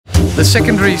The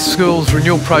Secondary Schools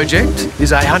Renewal Project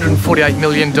is a $148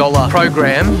 million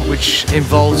program which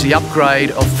involves the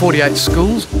upgrade of 48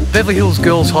 schools. Beverly Hills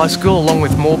Girls High School along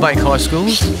with Moorebank High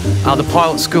Schools are the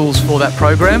pilot schools for that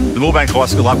program. The Moorebank High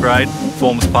School upgrade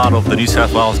forms part of the New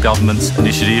South Wales Government's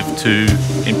initiative to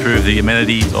improve the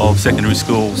amenities of secondary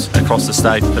schools across the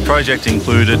state. The project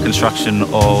included construction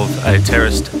of a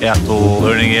terraced outdoor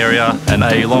learning area and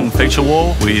a long feature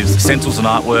wall with stencils and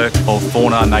artwork of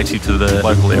fauna native to the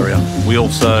local area. We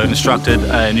also constructed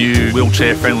a new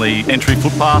wheelchair-friendly entry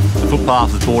footpath. The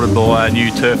footpath is bordered by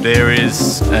new turfed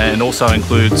areas and also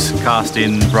includes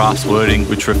cast-in brass wording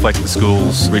which reflect the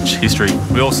school's rich history.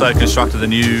 We also constructed a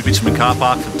new bitumen car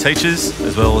park for teachers,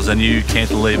 as well as a new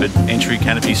cantilevered entry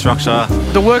canopy structure.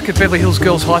 The work at Beverly Hills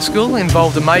Girls High School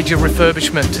involved a major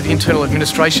refurbishment to the internal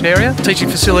administration area, teaching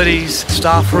facilities,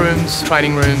 staff rooms,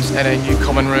 training rooms and a new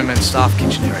common room and staff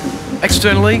kitchen area.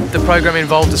 Externally, the program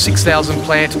involved a 6,000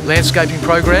 plant landscaping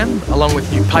program, along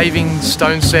with new paving,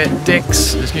 stone set,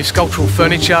 decks, there's new sculptural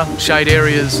furniture, shade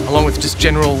areas, along with just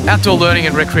general outdoor learning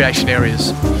and recreation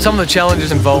areas. Some of the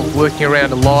challenges involved working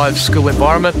around a live school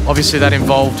environment. Obviously that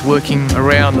involved working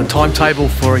around the timetable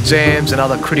for exams and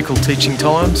other critical teaching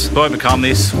times. To overcome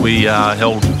this, we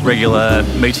held regular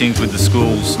meetings with the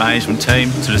school's management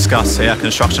team to discuss our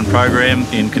construction program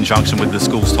in conjunction with the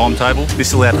school's timetable.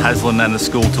 This allowed Haslin and the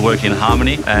school to work in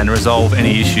harmony and resolve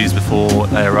any issues before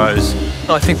they arose.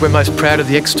 I think we're most proud of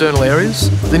the external areas.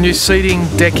 The new seating,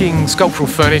 decking, sculptural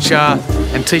furniture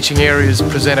and teaching areas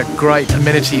present a great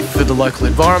amenity for the local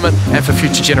environment and for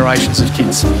future generations of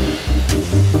kids.